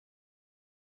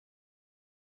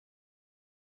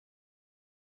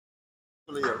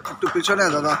চলে যাও একটু পিছনে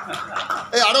দাদা,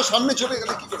 এই আরো সামনে চলে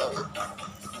গেলে কি করে হবে?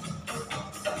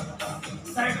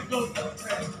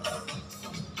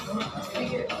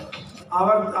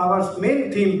 Our main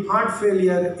theme, heart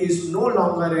failure, is no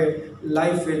longer a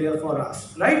life failure for us,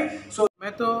 right? So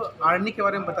मैं तो आर्नी के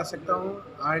बारे में बता सकता हूँ।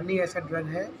 आर्नी ऐसा ड्रग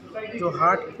है जो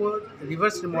हार्ट को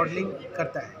रिवर्स रिमॉडलिंग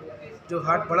करता है। जो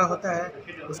हार्ट बड़ा होता है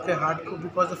उसके हार्ट को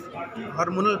because of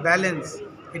hormonal balance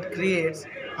it creates,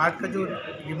 heart का जो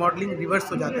रिमॉडलिंग रिवर्स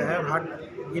हो जाता है। Heart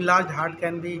enlarge heart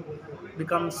can be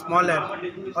become smaller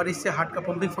और इससे हार्ट का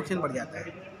पंपिंग फंक्शन बढ़ जाता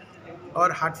है और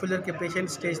हार्ट फेलियर के पेशेंट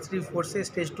स्टेज 3-4 से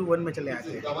स्टेज 2-1 में चले आते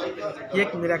हैं। ये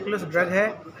एक मिराकुलस ड्रग है,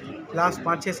 लास्ट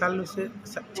 5-6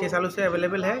 सालों से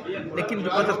अवेलेबल है, लेकिन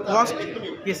बिकॉज ऑफ कॉस्ट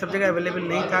ये सब जगह अवेलेबल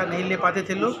नहीं था, नहीं ले पाते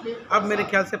थे लोग। अब मेरे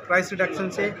ख्याल से प्राइस रिडक्शन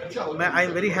से मैं I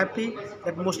am very happy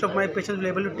that most of my patients will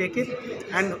able to take it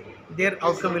and there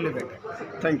outcome will be better.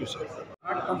 Thank you sir.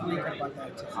 Heart pump नहीं कर पाता है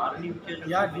अच्छे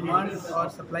से, या डिमांड और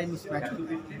सप्लाई मिसमैच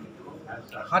होता है।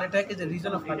 Heart attack is a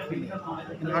reason of heart failure,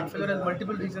 and heart failure has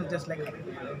multiple reasons just like heart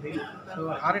attack. So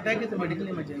heart attack is a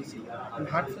medical emergency, and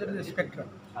heart failure is a spectrum.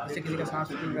 जैसे किसी का सांस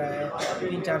फूल रहा है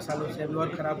 3-4 सालों से, अभी और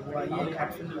ख़राब हुआ, ये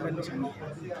हार्ट फेलियर का निशानी है।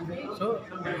 So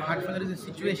heart failure is a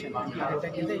situation, heart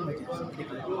attack is a emergency.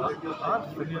 Heart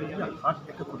failure या हार्ट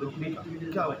अटैक को रोकने का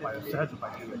क्या उपाय है, सहज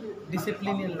उपाय है?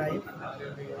 Discipline in life,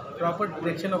 proper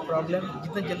detection of problem.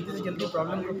 जितना जल्दी से जल्दी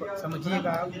प्रॉब्लम को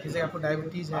समझिएगा आप, जैसे आपको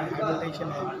डायबिटीज़ है, हाइपरटेंशन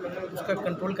है, उसका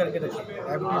कंट्रोल करके रखें।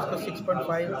 डायबिटीज़ को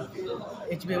 6.5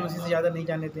 HbA1c से ज़्यादा नहीं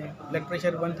जाने दें। ब्लड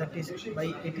प्रेशर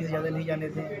 130/80 से ज़्यादा नहीं जाने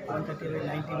दें,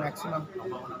 130/90 मैक्सिमम।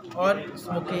 और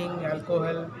स्मोकिंग,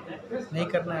 अल्कोहल नहीं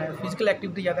करना है, फिजिकल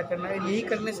एक्टिविटी ज़्यादा करना है। यही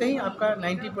करने से ही आपका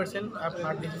 90% आप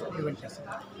हार्ट डिजीज को प्रिवेंट कर सकते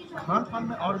हैं। खान पान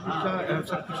में और भी क्या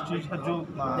ऐसा कुछ चीज़ है जो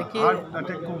देखिए, हार्ट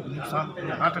अटैक को नुकसान,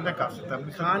 हार्ट अटैक आ सकता है?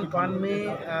 खान पान में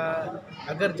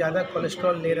अगर ज़्यादा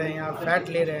कोलेस्ट्रॉल ले रहे हैं, आप फैट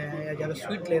ले रहे हैं या ज़्यादा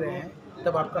स्वीट ले रहे हैं,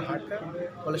 तब आपका हार्ट का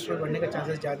कोलेस्ट्रॉल बढ़ने का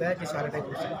चांसेस ज़्यादा है, जिससे हार्ट अटैक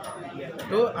हो सकता है।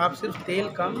 तो आप सिर्फ तेल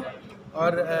कम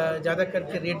और ज़्यादा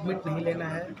करके रेड मीट नहीं लेना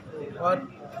है, और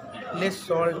less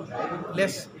salt,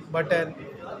 less butter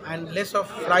and less of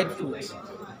fried foods.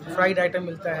 Fried item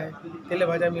मिलता है, तेले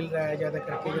भाजा मिल रहा है ज़्यादा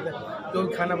करके, जो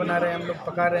भी खाना बना रहे हैं हम लोग,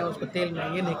 पका रहे हैं उसको तेल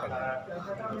में, ये नहीं करना है।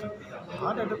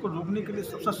 हार्ट अटैक को रोकने के लिए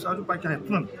सबसे सहज उपाय क्या है?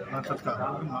 तुरंत तत्काल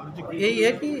मान लीजिए यही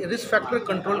है कि रिस्क फैक्टर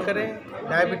कंट्रोल करें,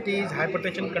 डायबिटीज़,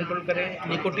 हाइपरटेंशन कंट्रोल करें,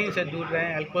 निकोटीन से दूर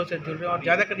रहें, अल्कोहल से दूर रहें, और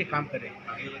ज़्यादा करके काम करें।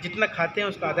 जितना खाते हैं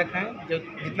उसका आधा खाएं, जो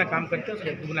जितना काम करते हैं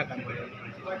उसका दुगना काम करें।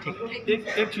 ठीक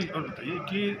है। एक चीज़ और बताइए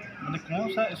कि मैंने कौन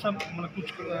सा ऐसा कुछ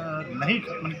नहीं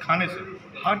खाने से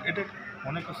हार्ट अटैक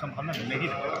होने का संभावना नहीं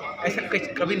है? ऐसा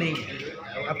कभी नहीं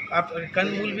है। आप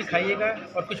कंदमूल भी खाइएगा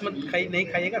और कुछ मत नहीं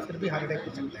खाइएगा, फिर भी हार्ट अटैक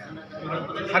हो सकता है।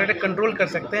 हार्ट अटैक कंट्रोल कर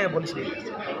सकते हैं, बोल नहीं कर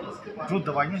सकते। जो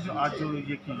दवाइयाँ जो आज जो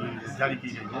ये जारी की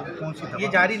गई है, कौन सी ये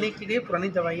जारी नहीं की गई, पुरानी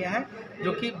दवाइयाँ हैं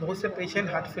जो कि बहुत से पेशेंट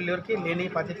हार्ट फेलियर के ले नहीं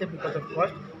पाते थे बिकॉज ऑफ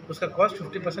कॉस्ट। उसका कॉस्ट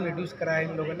 50% रिड्यूस करा है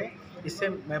इन लोगों ने, इससे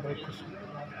मैं बहुत खुश हूँ,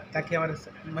 ताकि हमारे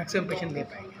मैक्सिमम पेशेंट ले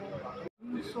पाएंगे।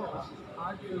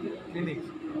 क्लिनिक्स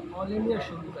ऑल इंडिया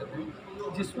शुरू कर रहे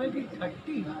हैं, जिसमें कि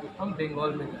 30 हम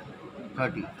बंगाल में कर रहे हैं।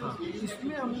 30 हाँ,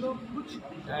 इसमें हम लोग कुछ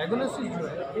डायग्नोसिस जो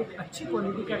है, एक अच्छी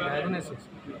क्वालिटी का डायग्नोसिस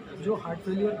जो हार्ट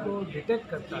फेलियर को डिटेक्ट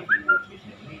करता है,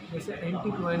 जैसे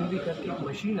एंटी-प्रो-एनवी करके एक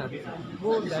मशीन आती है,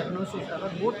 वो डायग्नोसिस,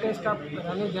 अगर वो टेस्ट आप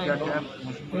कराने जाएंगे,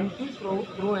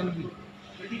 एंटी-प्रो-एनवी,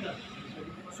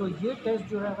 सो ये टेस्ट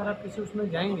जो है अगर आप किसी उसमें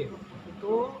जाएंगे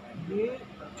तो ये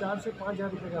 4 से 5 हज़ार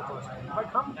रुपये का कॉस्ट है।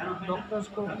 बट हम डॉक्टर्स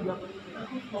को या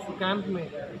कैंप में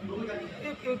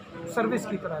एक सर्विस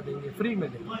की तरह देंगे, फ्री में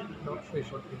देंगे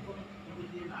पेशेंट को।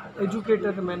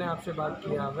 एजुकेटर मैंने आपसे बात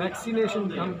किया,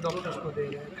 वैक्सीनेशन हम डॉक्टर्स को दे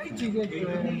रहे हैं, कई चीज़ें जो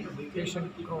है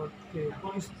पेशेंट को के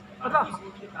इस मतलब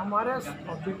हमारा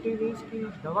ऑब्जेक्टिव इज़ कि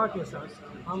दवा के साथ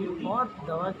हम और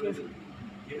दवा के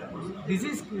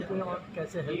डिजीज़ की पे और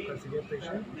कैसे हेल्प कर सके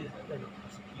पेशेंट,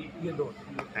 ये दो।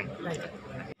 Thank you.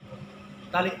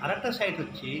 তাহলে আরেকটা সাইড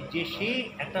হচ্ছে যে সে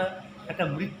একটা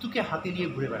মৃত্যুকে হাতে নিয়ে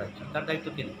ঘুরে বেড়াচ্ছে, তার দায়িত্ব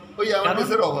কে নেবে?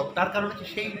 তার কারণ হচ্ছে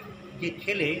সেই যে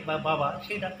ছেলে বা বাবা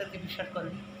সেই ডাক্তারকে বিশ্বাস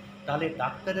করেনি। তাহলে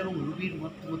ডাক্তার এবং রোগীর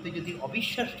মধ্যে যদি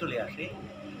অবিশ্বাস চলে আসে,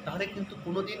 তাহলে কিন্তু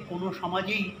কোনোদিন কোনো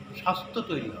সমাজেই স্বাস্থ্য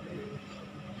তৈরি হবে।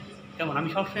 যেমন আমি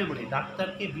সবসময় বলি,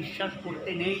 ডাক্তারকে বিশ্বাস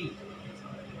করতে নেই,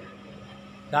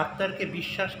 ডাক্তারকে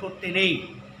বিশ্বাস করতে নেই,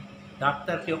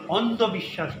 ডাক্তারকে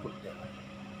অন্ধবিশ্বাস করতে হয়,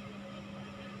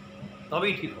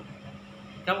 তবেই ঠিক হবে।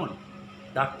 কেমন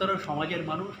ডাক্তার ও সমাজের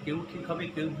মানুষ কেউ ঠিক হবে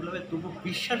কেউ ভুল হবে, তবু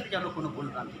বিশ্বাসে যেন কোনো ভুল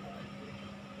না থাকে।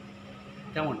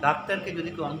 যেমন ডাক্তারকে যদি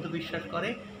কেউ অন্ধবিশ্বাস করে,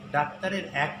 ডাক্তারের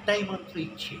একটাই মাত্র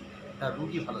ইচ্ছে তার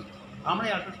রোগী ভালো থাকে। আমরা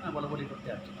আসলে সময় বলা বলি করতে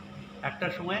আসছি, একটা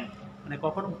সময় মানে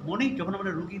কখনো মনেই যখন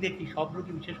আমরা রুগী দেখি, সব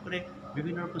রুগী বিশেষ করে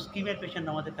বিভিন্ন রকম স্কিমের পেশেন্ট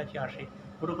আমাদের কাছে আসে,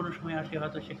 কোনো সময় আসে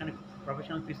হয়তো সেখানে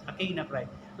প্রফেশনাল ফিস থাকেই না প্রায়,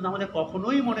 কিন্তু আমাদের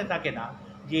কখনোই মনে থাকে না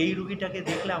যে এই রুগীটাকে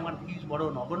দেখলে আমার ফিস বড়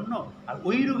নগণ্য, আর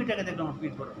ওই রুগীটাকে দেখলে আমার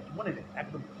ফিস বড় বেশি। মনে নেই,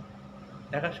 একদম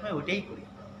দেখার সময় ওইটাই করি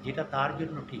যেটা তার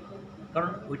জন্য ঠিক, কারণ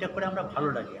ওইটা করে আমরা ভালো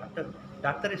লাগে। একটা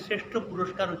ডাক্তারের শ্রেষ্ঠ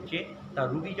পুরস্কার হচ্ছে তার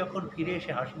রুগী যখন ফিরে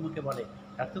এসে হাসি মুখে বলে,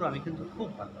 ডাক্তার আমি কিন্তু খুব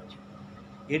ভালো আছি।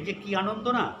 এর যে কী আনন্দ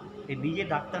না, এ নিজে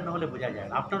ডাক্তার না হলে বোঝা যায়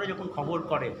না। আপনারা যখন খবর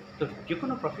করেন, তো যে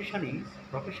কোনো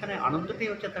প্রফেশনের আনন্দটাই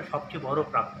হচ্ছে তার সবচেয়ে বড়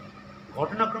প্রাপ্তি।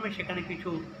 ঘটনাক্রমে সেখানে কিছু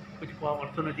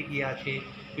অর্থনৈতিক ইয়ে আছে,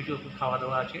 কিছু খাওয়া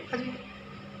দাওয়া আছে, কাজে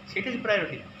সেটাই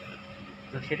প্রায়োরিটি,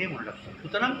 তো সেটাই মনে রাখতে হবে।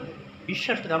 সুতরাং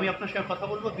বিশ্বাস করে আমি আপনার সঙ্গে কথা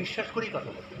বলবো, বিশ্বাস করেই কথা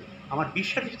বলবো। আমার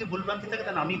বিশ্বাসে যদি ভুলভ্রান্তি থাকে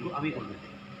তাহলে আমি বলবেন,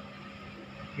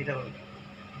 এটা বলবেন।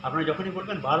 আপনারা যখনই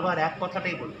বলবেন বারবার এক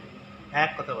কথাটাই বলবেন,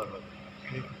 এক কথা বারবার।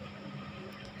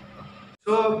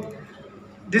 So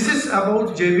this is about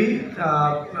JB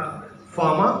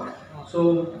Pharma. So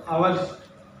our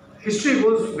history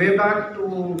goes way back to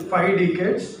 5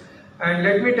 decades, and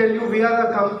let me tell you, we are a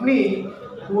company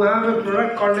who have a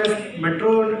product called as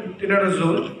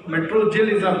metronidazole. Metrogel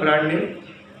is our brand name,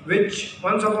 which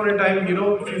once upon a time, you know,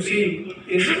 if you see,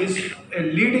 is a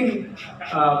leading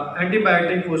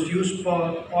antibiotic, was used for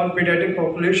all pediatric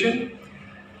population.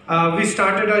 We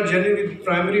started our journey with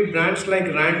primary brands like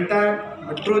Rantac,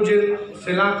 Metrogel,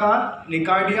 Cilacar,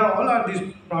 Nicardia, all are these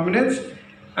prominence,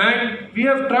 and we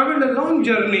have traveled a long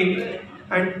journey,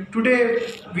 and today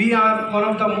we are one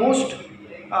of the most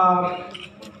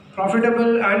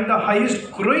profitable and the highest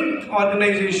growing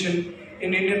organization in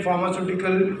Indian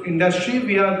pharmaceutical industry.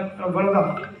 We are one of the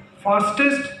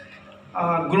fastest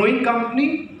growing company,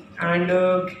 and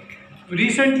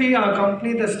recently our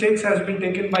company, the stakes has been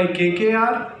taken by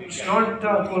KKR. It's not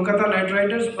the Kolkata Knight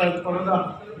Riders, but one of the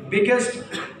biggest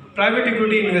private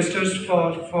equity investors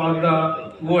for the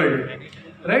world.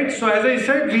 Right? So as I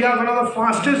said, we are one of the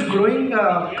fastest growing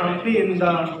company in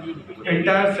the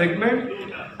entire segment.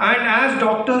 And as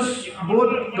doctors,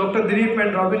 both Dr. Dilip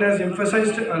and Robin has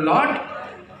emphasized a lot,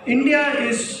 India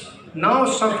is now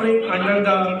suffering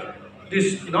under these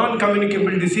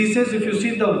non-communicable diseases. If you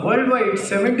see the worldwide,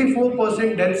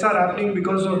 74% deaths are happening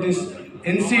because of this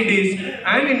NCDs,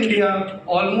 and India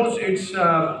almost it's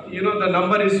the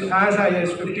number is as high as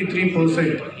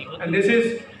 53%, and this is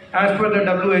as per the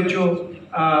WHO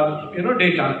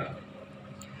data.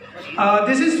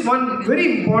 This is one very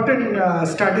important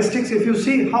statistics. If you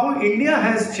see how India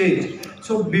has changed,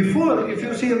 so before, if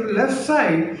you see on the left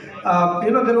side,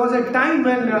 there was a time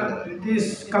when these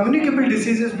communicable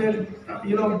diseases were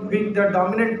being the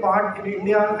dominant part in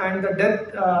India and the death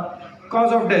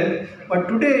cause of death. But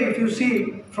today, if you see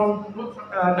from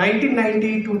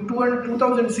 1990 to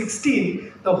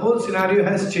 2016, the whole scenario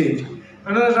has changed.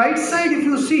 And on the right side, if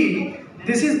you see,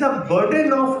 this is the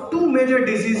burden of two major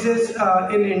diseases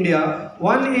in India.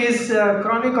 One is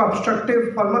chronic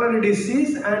obstructive pulmonary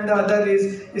disease, and the other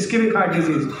is ischemic heart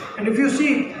disease. And if you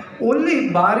see, only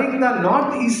barring the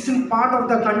northeastern part of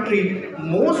the country,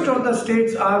 most of the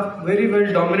states are very well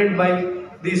dominated by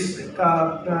these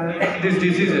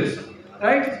diseases.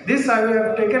 Right? This I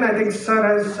have taken, I think sir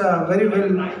has very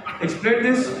well explained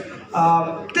this.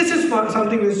 This is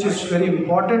something which is very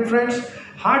important, friends.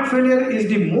 Heart failure is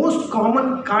the most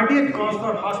common cardiac cause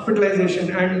for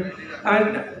hospitalization,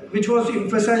 and which was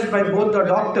emphasized by both the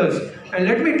doctors. And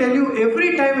let me tell you,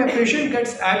 every time a patient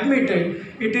gets admitted,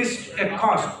 it is a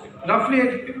cost. Roughly,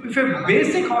 if a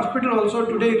basic hospital also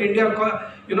today in India,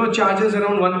 charges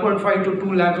around 1.5 to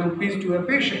 2 lakh rupees to a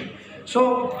patient. So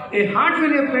a heart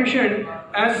failure patient,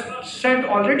 as said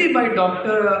already by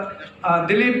Dr.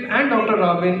 Dilip and Dr.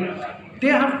 Robin, they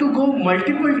have to go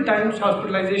multiple times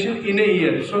hospitalization in a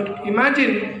year. So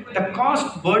imagine the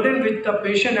cost burden which the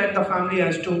patient and the family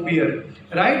has to bear,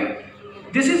 right?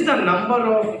 This is the number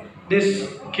of these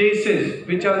cases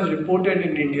which are reported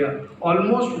in India.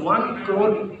 Almost 1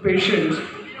 crore patients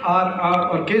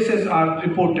or cases are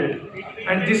reported,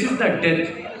 and this is the death.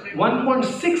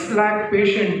 1.6 lakh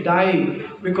patients die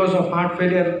because of heart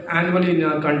failure annually in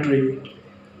our country.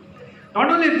 Not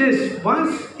only this,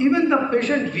 once even the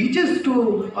patient reaches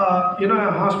to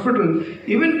a hospital,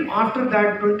 even after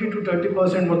that 20 to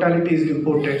 30% mortality is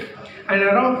reported, and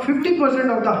around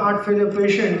 50% of the heart failure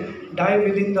patients die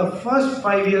within the first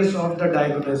 5 years of the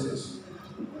diagnosis.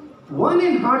 1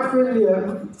 in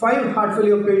 5 heart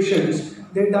failure patients,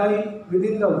 they die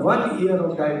within the 1 year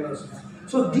of diagnosis.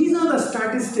 So these are the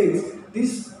statistics.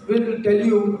 This will tell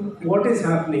you what is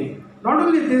happening. Not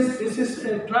only this, this is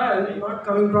a trial not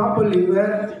coming properly,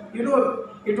 where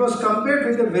it was compared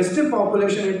with the Western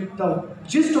population. The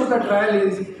gist of the trial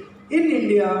is, in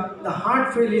India, the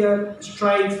heart failure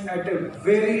strikes at a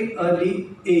very early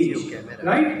age,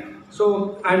 right?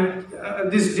 So, and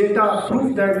this data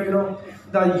proves that, you know,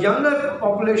 the younger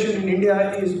population in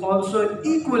India is also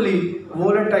equally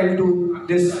volatile to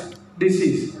this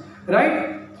disease,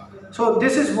 right? So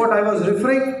this is what I was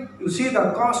referring. You see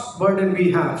the cost burden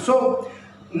we have. So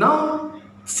now,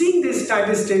 seeing these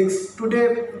statistics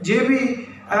today, JB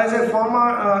as a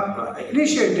former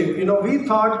initiative, you know, we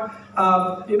thought,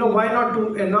 you know, why not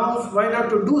to announce, why not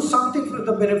to do something for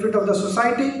the benefit of the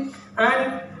society.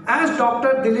 And as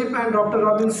Dr. Dilip and Dr.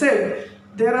 Robin said,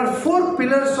 there are 4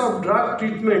 pillars of drug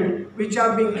treatment which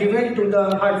are being given to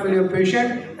the heart failure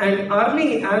patient, and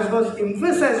early, as was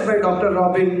emphasized by Dr.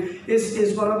 Robin,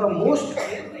 is one of the most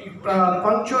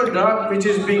punctual drug which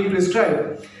is being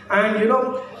prescribed. And you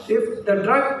know, if the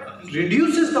drug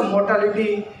reduces the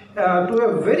mortality to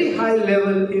a very high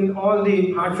level in all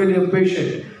the heart failure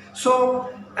patients.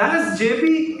 So as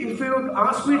JB, if you would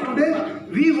ask me today,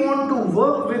 we want to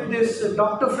work with this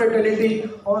doctor fraternity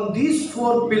on these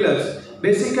 4 pillars.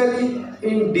 Basically,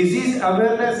 in disease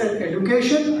awareness and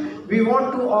education, we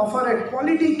want to offer a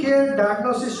quality care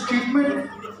diagnosis treatment.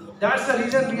 That's the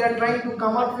reason we are trying to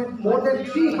come up with more than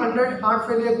 300 heart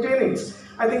failure clinics.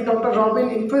 I think Dr. Robin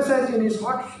emphasized in his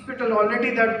hospital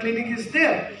already that clinic is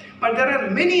there. But there are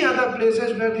many other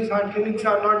places where these heart clinics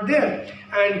are not there.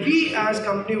 And we as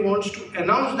company wants to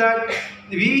announce that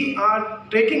we are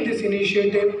taking this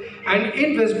initiative, and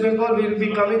in West Bengal we will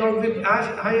be coming out with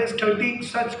as high as 30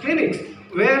 such clinics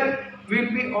where we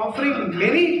will be offering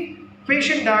many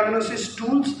patient diagnosis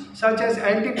tools such as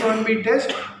anti-Coagulation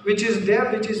test, which is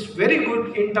there, which is very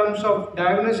good in terms of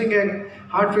diagnosing a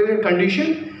heart failure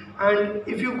condition. And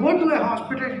if you go to a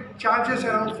hospital, it charges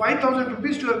around 5,000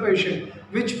 rupees to a patient,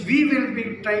 which we will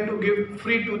be trying to give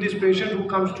free to this patient who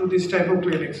comes to this type of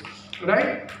clinics,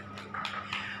 right?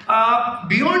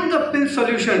 Beyond the pill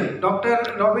solution, Dr.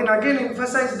 Robin again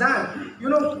emphasized that, you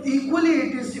know, equally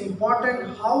it is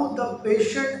important how the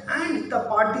patient and the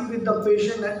party with the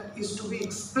patient is to be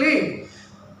explained.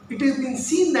 It has been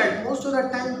seen that most of the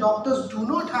time doctors do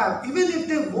not have, even if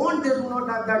they want, they do not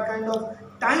have that kind of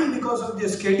time because of their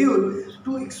schedule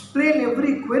to explain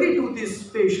every query to these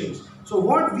patients. So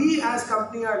what we as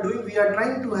company are doing, we are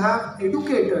trying to have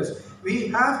educators. We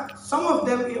have some of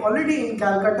them already in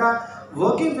Calcutta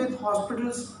working with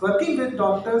hospitals, working with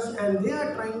doctors, and they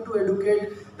are trying to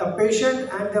educate the patient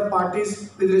and the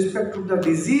parties with respect to the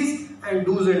disease and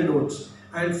do's and don'ts.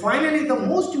 And finally, the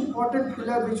most important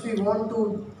pillar which we want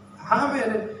to have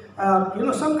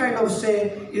some kind of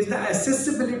say is the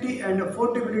accessibility and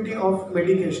affordability of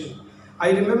medication.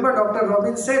 I remember Dr.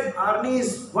 Robin said Arni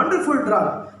is wonderful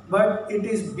drug, but it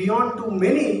is beyond to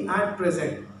many at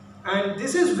present. And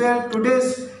this is where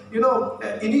today's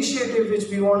initiative which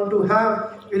we want to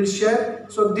have will share.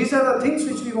 So these are the things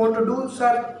which we want to do,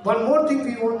 sir. One more thing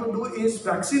we want to do is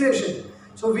vaccination.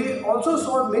 So we also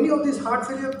saw many of these heart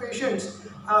failure patients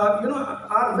are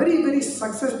very, very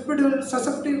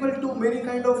susceptible to many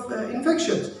kind of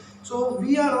infections. So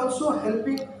we are also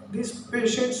helping these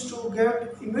patients to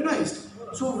get immunized.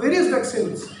 So various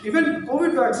vaccines, even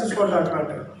COVID vaccines for that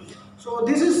matter. So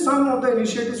this is some of the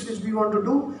initiatives which we want to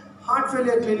do. Heart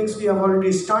failure clinics we have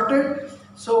already started.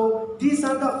 So these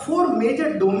are the 4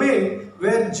 major domains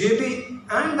where JB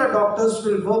and the doctors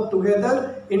will work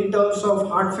together in terms of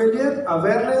heart failure,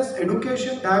 awareness,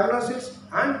 education, diagnosis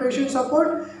and patient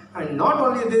support. And not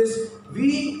only this,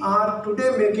 we are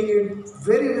today making it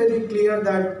very, very clear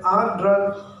that our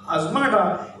drug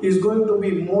azmorda is going to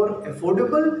be more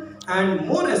affordable and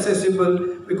more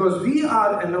accessible, because we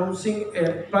are announcing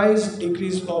a price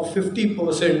decrease of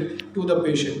 50% to the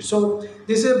patient. So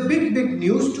this is a big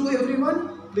news to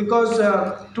everyone, because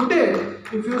today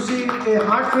if you see a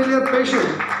heart failure patient,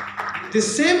 the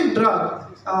same drug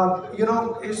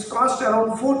is cost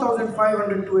around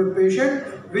 4,500 to a patient,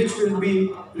 which will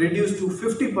be reduced to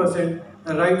 50%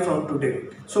 right from today.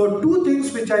 So 2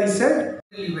 things which I said.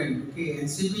 Event के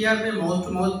एनसीपीआर में mouth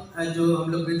to mouth जो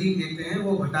हम लोग breathing देते हैं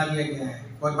वो घटा दिया गया है,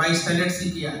 और बाय स्टैंडर्ड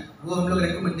सीपीआर वो हम लोग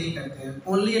रेकमेंड नहीं करते हैं.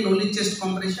 Only and only chest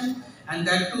compression, and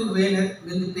that to when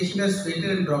the patient has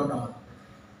fainted and drop down.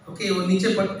 Okay, वो नीचे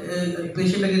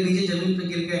पेशेंट अगर नीचे जमीन पे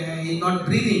गिर गए हैं, ही नॉट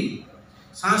ब्रीदिंग,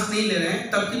 सांस नहीं ले रहे हैं,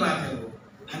 तब की बात है वो,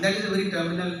 and that is a very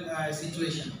terminal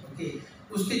situation. Okay,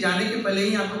 उसके जाने के पहले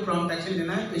ही आपको प्रॉम्प्ट एक्शन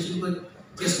लेना है. पेशेंट को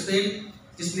चेस्ट पेन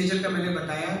जिस नेचर का मैंने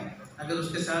बताया, अगर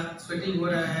उसके साथ स्वेटिंग हो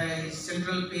रहा है,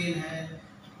 सेंट्रल पेन है,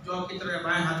 जॉ की तरफ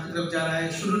बाएं हाथ की तरफ जा रहा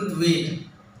है, शुडंट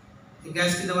वेट.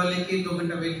 गैस की दवा लेके 2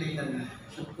 घंटा वेट नहीं करना है.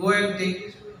 Go and take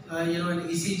an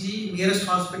ECG nearest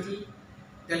hospital,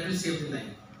 that will save the life.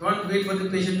 Don't wait for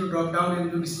the patient to drop down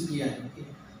and do CPR.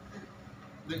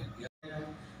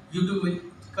 YouTube में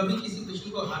कभी किसी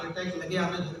पेशेंट को हार्ट अटैक लगे,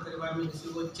 आपने घर परिवार में किसी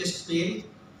को चेस्ट पेन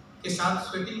के साथ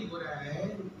स्वेटिंग हो रहा है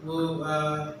वो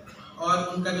और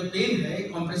उनका जो पेन है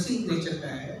कॉम्प्रेसिव नेचर का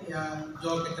है या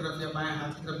जॉ की तरफ या बाएं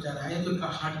हाथ की तरफ जा रहा है तो उनका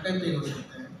हार्ट का पेन हो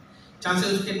सकता है,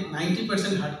 चांसेस उसके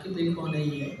 90% हार्ट के पेन को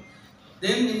नहीं है।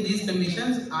 देन इन दीज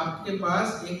कंडीशंस आपके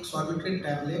पास एक सॉर्बिट्रेट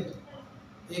टैबलेट,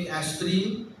 एक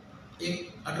एस्पिरिन, एक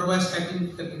अट्रोवास्टैटिन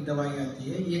करके दवाई आती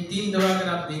है, ये 3 दवा अगर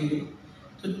आप देंगे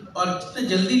तो और जितना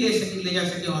जल्दी ले जा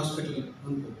सके हॉस्पिटल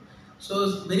उनको। So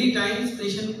many times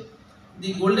patient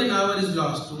the golden hour is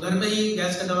lost, तो घर में ही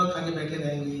गैस का दवा खा के बैठे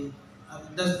रहेंगे,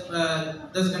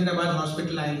 10 घंटे बाद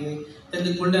हॉस्पिटल आएंगे, then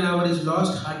the golden hour is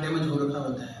lost, heart damage हो रखा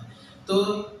होता है। तो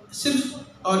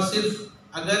सिर्फ और सिर्फ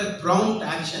अगर prompt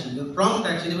action,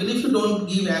 even if you don't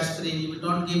give aspirin, you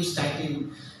don't give statin,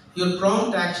 your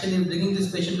prompt action in bringing this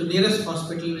patient to nearest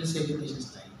hospital will save the patient's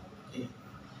life. Okay.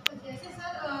 जैसे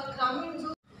सर ग्रामीण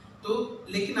जो तो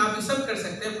लेकिन आप ये सब कर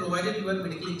सकते हैं provided you are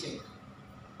medically checked.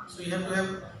 So you have to have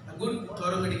a good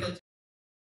thorough medical check.